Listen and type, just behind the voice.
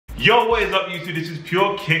Yo, what is up YouTube? This is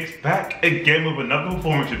PureKicks back again with another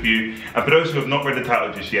performance review. And for those who have not read the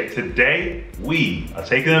title just yet, today we are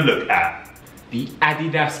taking a look at the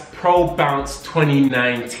Adidas Pro Bounce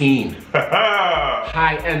 2019.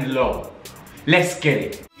 High and low. Let's get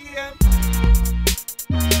it.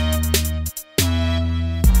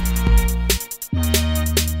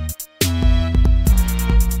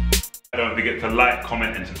 Don't forget to like,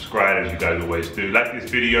 comment and subscribe as you guys always do. Like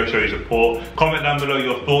this video, show your support. Comment down below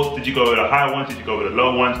your thoughts. Did you go with the high ones? Did you go with the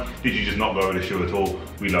low ones? Did you just not go with the shoe at all?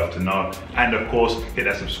 We love to know. And of course, hit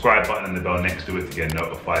that subscribe button and the bell next to it to get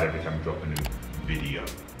notified every time we drop a new video.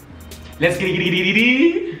 Let's get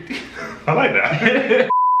it. I like that.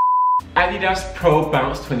 Adidas Pro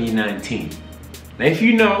Bounce 2019. Now if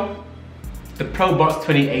you know, the Pro Bounce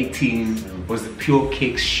 2018 was the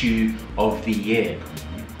PureKicks shoe of the year.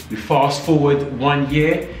 We fast forward 1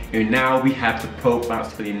 year and now we have the Pro Bounce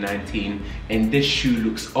 2019 and this shoe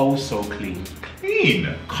looks oh so clean.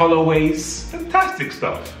 Clean. Colorways. Fantastic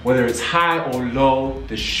stuff. Whether it's high or low,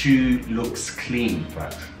 the shoe looks clean.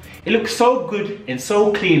 Facts. It looks so good and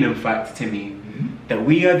so clean in fact to me that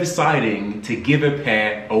we are deciding to give a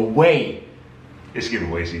pair away. It's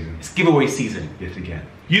giveaway season. It's giveaway season. Yet again.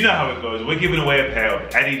 You know how it goes. We're giving away a pair of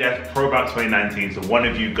Adidas Pro Bounce 2019 to one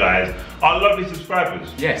of you guys, our lovely subscribers.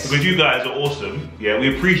 Yes. Because you guys are awesome. Yeah,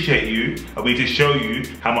 we appreciate you and we just show you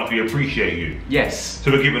how much we appreciate you. Yes.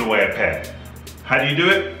 So we're giving away a pair. How do you do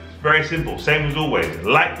it? It's very simple. Same as always.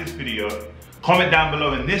 Like this video. Comment down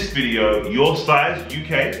below in this video your size,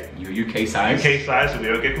 UK. Your UK size. UK size, so we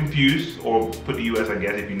don't get confused. Or put the US, I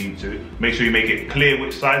guess, if you need to. Make sure you make it clear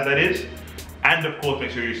which size that is. And of course,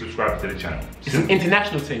 make sure you subscribe to the channel. It's an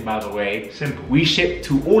international thing, by the way. Simple. We ship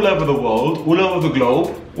to all over the world, all over the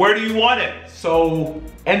globe. Where do you want it? So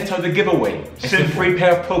enter the giveaway. It's a free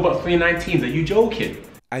pair of Pro Bounce 2019s. Are you joking?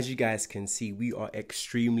 As you guys can see, we are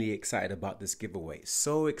extremely excited about this giveaway.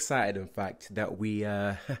 So excited, in fact, that we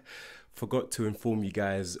forgot to inform you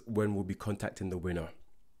guys when we'll be contacting the winner.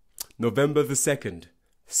 November the 2nd.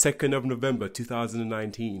 2nd of November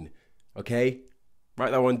 2019. Okay?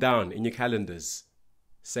 Write that one down in your calendars.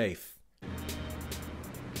 Safe.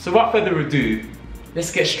 So without further ado,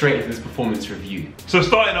 let's get straight into this performance review. So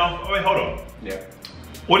starting off, oh wait, hold on. Yeah.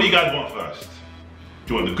 What do you guys want first?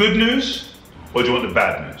 Do you want the good news or do you want the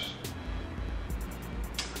bad news?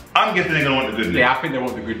 I'm guessing they're gonna want the good news. Yeah, I think they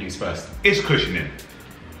want the good news first. It's cushioning.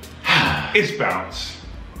 It's bounce.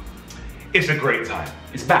 It's a great time.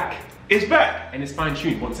 It's back. It's back. And it's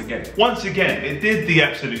fine-tuned once again. Once again, it did the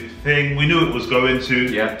absolute thing. We knew it was going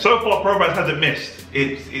to. Yeah. So far, Pro Bounce hasn't missed.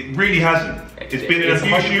 It really hasn't. It's been in a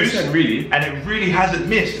few shoes, really. and it really hasn't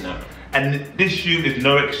missed. No. And this shoe is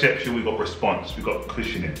no exception. We've got response, we've got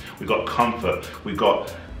cushioning, we've got comfort, we've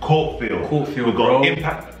got court feel, we've got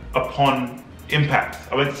impact upon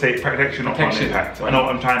impact. I went to say protection upon impact. I know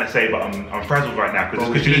what I'm trying to say, but I'm frazzled right now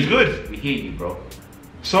because this cushion is good. We hear you, bro.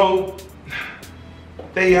 So,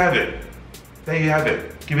 there you have it. There you have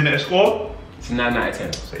it. Giving it a score? It's a 9 out of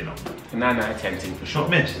 10. Say no. A 9 out of 10 team for sure.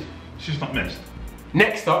 Not missed. It's just not missed.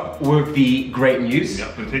 Next up with the great news,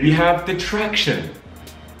 we have the traction.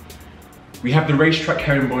 We have the racetrack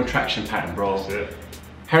herringbone traction pattern, bro. That's it.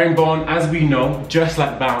 Herringbone, as we know, just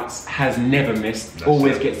like Bounce, has never missed,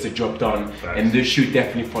 always gets the job done, and this shoe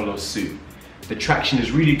definitely follows suit. The traction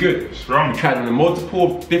is really good. Strong. We tried on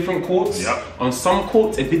multiple different courts. Yep. On some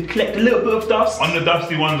courts, it did collect a little bit of dust. On the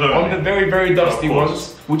dusty ones only. On the very, very dusty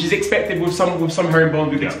ones, which is expected with some herringbone.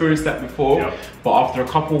 We've experienced that before. Yep. But after a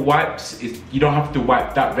couple wipes, you don't have to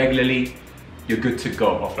wipe that regularly. You're good to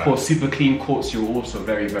go. Of course, super clean courts, you're also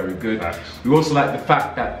very, very good. We also like the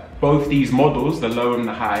fact that both these models, the low and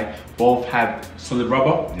the high, both have solid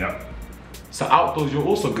rubber. Yep. So outdoors, you're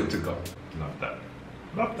also good to go. Love that.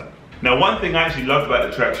 Love that. Now, one thing I actually loved about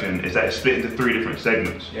the traction is that it's split into 3 different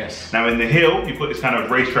segments. Yes. Now, in the heel, you put this kind of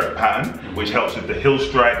racetrack pattern, which helps with the heel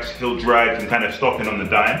strikes, heel drags, and kind of stopping on the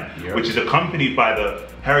dime, which is accompanied by the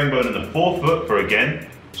herringbone in the forefoot for, again,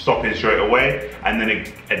 stopping straight away. And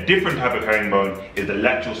then a different type of herringbone is the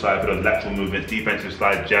lateral side for those lateral movements, defensive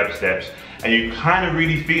slides, jab steps, and you kind of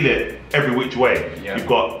really feel it every which way. Yeah. You've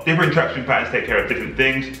got different traction patterns take care of different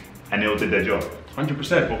things, and they all did their job.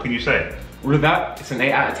 100%. What can you say? All of that, it's an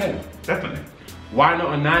 8 out of 10. Definitely. Why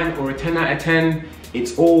not a 9 or a 10 out of 10?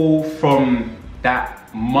 It's all from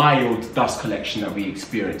that mild dust collection that we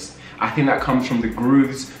experienced. I think that comes from the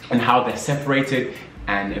grooves and how they're separated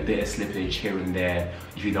and a bit of slippage here and there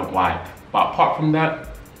if you don't wipe. But apart from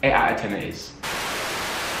that, 8 out of 10 it is.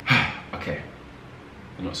 Okay,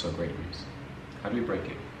 the not so great news. How do we break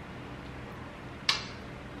it?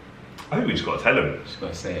 I think we just got to tell him. Just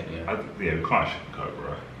gotta say it, yeah. Yeah, we can't sugarcoat,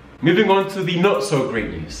 bro. Moving on to the not so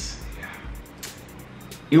great news.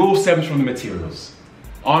 It all stems from the materials.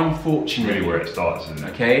 Unfortunately. Really where it starts, isn't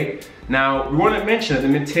it? Okay. Now, we want to mention that the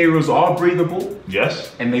materials are breathable.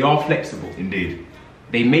 Yes. And they are flexible. Indeed.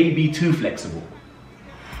 They may be too flexible.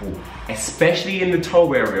 Ooh. Especially in the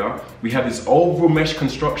toe area, we have this oval mesh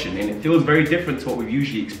construction and it feels very different to what we've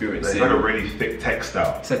usually experienced. It's like a really thick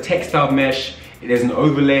textile. It's a textile mesh, there's an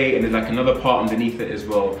overlay and there's like another part underneath it as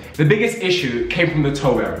well. The biggest issue came from the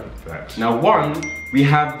toe area. Facts. Now one, we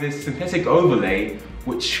have this synthetic overlay,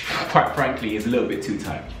 which quite frankly is a little bit too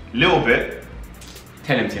tight. Little bit.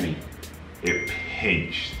 Tell him to me. It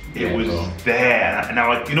pinched. Yeah, It was bro. there. And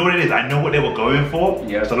now, you know what it is? I know what they were going for.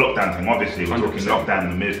 Yeah. It's a lockdown thing, obviously. We're talking 100%.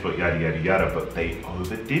 lockdown in the midfoot, yada, yada, yada. But they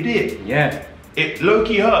overdid it. Yeah. It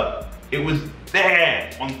low-key hurt. It was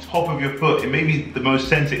there on top of your foot. It may be the most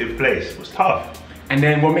sensitive place. It was tough. And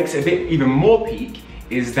then what makes it a bit even more peak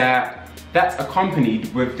is that that's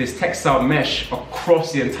accompanied with this textile mesh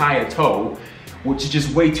across the entire toe, which is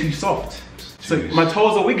just way too soft. So my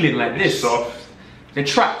toes are wiggling like this. Soft. They're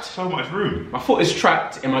trapped. So much room. My foot is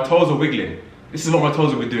trapped and my toes are wiggling. This is what my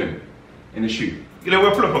toes will be doing in the shoe. You know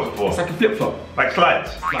what flip-flops are for? It's like a flip-flop. Like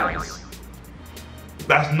slides. Slides.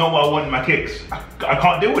 That's not what I want in my kicks. I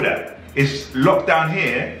can't deal with that. It's locked down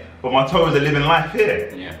here, but my toes are living life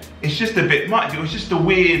here. Yeah. It's just a bit much. It was just a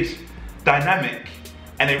weird dynamic,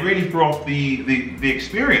 and it really threw off the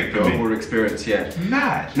experience The for me. overall experience, yeah.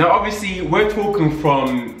 Mad. Now obviously we're talking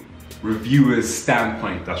from reviewers'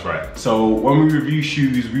 standpoint. That's right. So when we review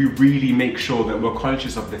shoes, we really make sure that we're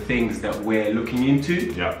conscious of the things that we're looking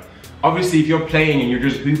into. Yeah. Obviously, if you're playing and you're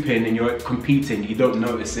just hooping and you're competing, you don't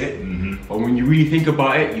notice it. But when you really think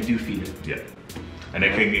about it, you do feel it. Yeah. And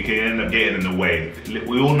it can end up getting in the way.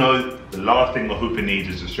 We all know the last thing the hooper needs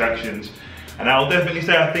is distractions. And I'll definitely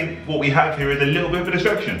say I think what we have here is a little bit of a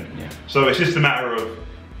distraction. Yeah. So it's just a matter of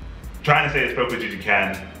trying to stay as focused as you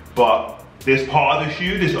can, but this part of the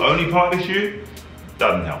shoe, this only part of the shoe,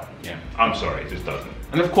 doesn't help. Yeah. I'm sorry, it just doesn't.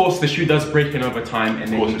 And of course, the shoe does break in over time,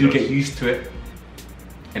 and then you do get used to it.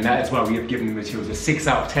 And that is why we have given the materials a 6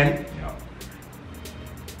 out of 10. Yeah.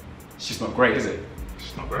 It's just not great, is it?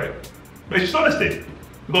 It's not great. But it's just honesty.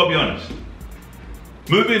 We've got to be honest.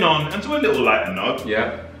 Moving on, and to a little lighter note,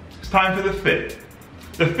 Yeah. it's time for the fit.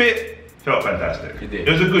 The fit felt fantastic. It did.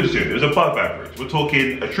 It was a good shoe. It was above average. We're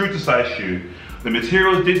talking a true to size shoe. The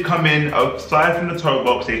materials did come in, aside from the toe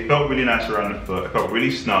box, they felt really nice around the foot, it felt really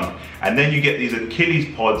snug. And then you get these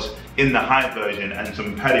Achilles pods in the high version and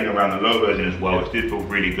some padding around the low version as well, which did feel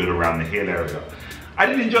really good around the heel area. I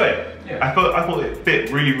did enjoy it. Yeah. I thought it fit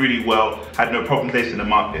really, really well. Had no problem lacing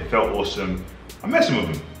them up, it felt awesome. I'm messing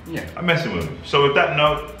with them. Yeah. I'm messing with them. So with that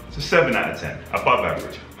note, it's a 7 out of 10, above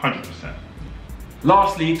average, 100%.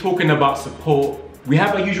 Lastly, talking about support, we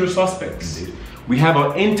have our usual suspects. Indeed. We have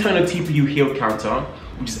our internal TPU heel counter,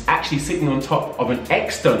 which is actually sitting on top of an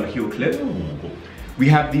external heel clip. We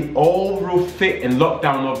have the overall fit and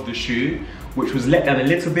lockdown of the shoe, which was let down a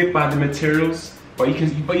little bit by the materials, but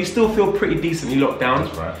you still feel pretty decently locked down.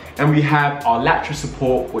 That's right. And we have our lateral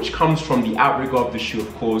support, which comes from the outrigger of the shoe,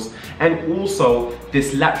 of course, and also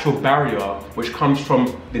this lateral barrier, which comes from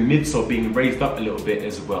the midsole being raised up a little bit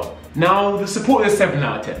as well. Now, the support is 7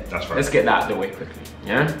 out of 10. That's right. Let's get that out of the way quickly,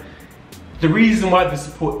 yeah? The reason why the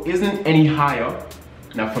support isn't any higher,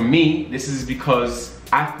 now for me, this is because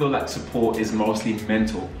I feel like support is mostly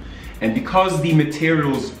mental. And because the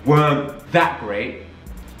materials weren't that great,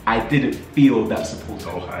 I didn't feel that supported.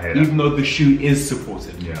 Oh, I hear that. Even though the shoe is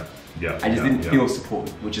supported. Yeah, yeah. I just didn't feel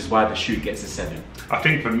supported, which is why the shoe gets a 7. I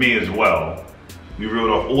think for me as well, we reeled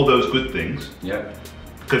off all those good things. Yeah.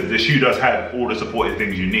 Because the shoe does have all the supportive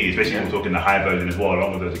things you need, especially when Yeah. we're talking the high version as well,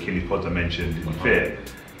 along with those Achilles pods I mentioned in fit.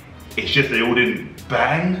 It's just they all didn't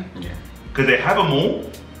bang. Yeah. Because they have them all,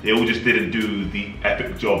 they all just didn't do the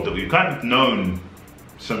epic job that we've kind of known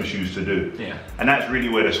some shoes to do. Yeah. And that's really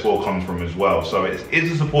where the score comes from as well. So it is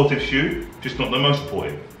a supportive shoe, just not the most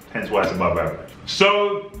supportive. Hence why it's above average.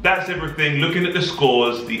 So that's everything. Looking at the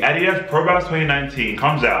scores, the Adidas Pro Bounce 2019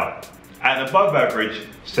 comes out at an above average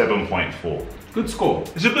 7.4. Good score.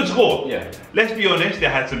 It's a good score. Yeah. Let's be honest, they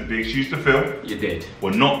had some big shoes to fill. You did.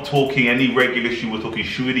 We're not talking any regular shoe, we're talking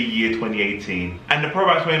shoe of the year 2018. And the Pro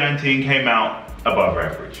Bounce 2019 came out above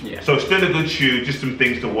average. Yeah. So still a good shoe, just some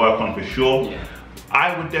things to work on for sure. Yeah.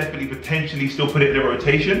 I would definitely potentially still put it in a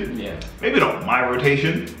rotation. Yeah. Maybe not my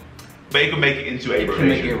rotation, but it could make it into a It rotation. can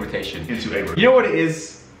make it a rotation. Into a rotation. You know what it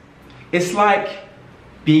is? It's like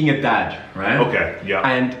being a dad, right? Okay, yeah.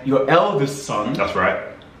 And your eldest son That's right.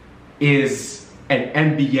 is an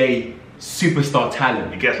NBA superstar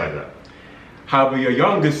talent. It gets like that. However, your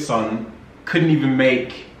youngest son couldn't even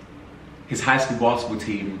make his high school basketball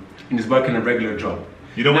team and he's working a regular job.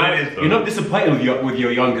 You know now, what it is though? You're not disappointed with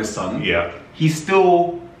your youngest son. Yeah. He's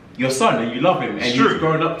still your son and you love him. And he's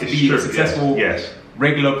grown up to be a successful,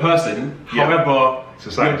 regular person. Yeah. However,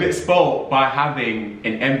 you're a bit spoiled by having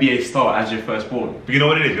an NBA star as your firstborn. But you know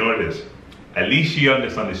what it is? You know what it is? At least your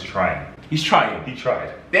youngest son is trying. He's trying. He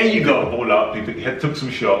tried. There you go. He put the ball up, he took some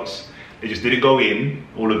shots. They just didn't go in,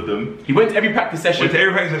 all of them. He went to every practice session.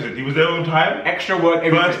 He was there on time. Extra work,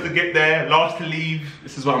 everything. First to get there, last to leave.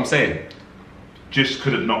 This is what I'm saying. Just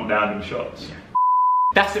could have knocked down them shots. Yeah.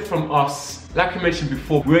 That's it from us. Like I mentioned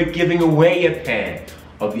before, we're giving away a pair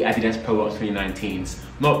of the Adidas Pro Watch 2019s.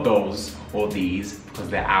 Not those or these, because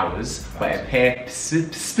they're ours, but a pair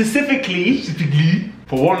specifically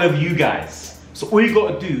for one of you guys. So all you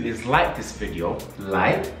gotta do is like this video,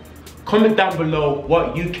 comment down below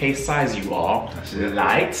what UK size you are,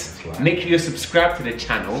 light. Make sure you're subscribed to the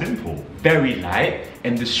channel. Simple. Very light,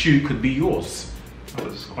 and the shoe could be yours. Oh,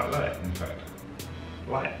 it's quite light, in fact.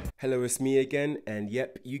 Light. Hello, it's me again, and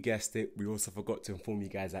yep, you guessed it, we also forgot to inform you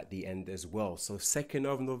guys at the end as well. So 2nd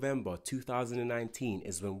of November 2019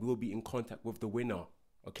 is when we will be in contact with the winner,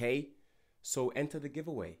 okay? So enter the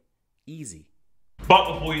giveaway, easy.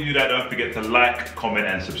 But before you do that, don't forget to like, comment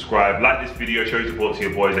and subscribe. Like this video, show support to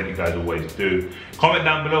your boys like you guys always do. Comment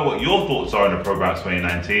down below what your thoughts are on the Pro Bounce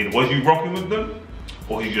 2019. Was you rocking with them?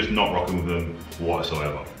 Or was you just not rocking with them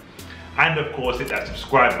whatsoever? And of course, hit that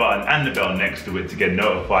subscribe button and the bell next to it to get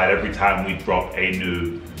notified every time we drop a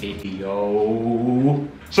new video.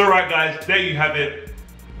 So right guys, there you have it.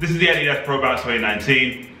 This is the Adidas Pro Bounce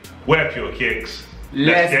 2019. Wear PureKicks.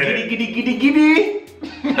 Let's get it. Giddy.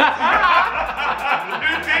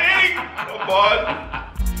 Come on.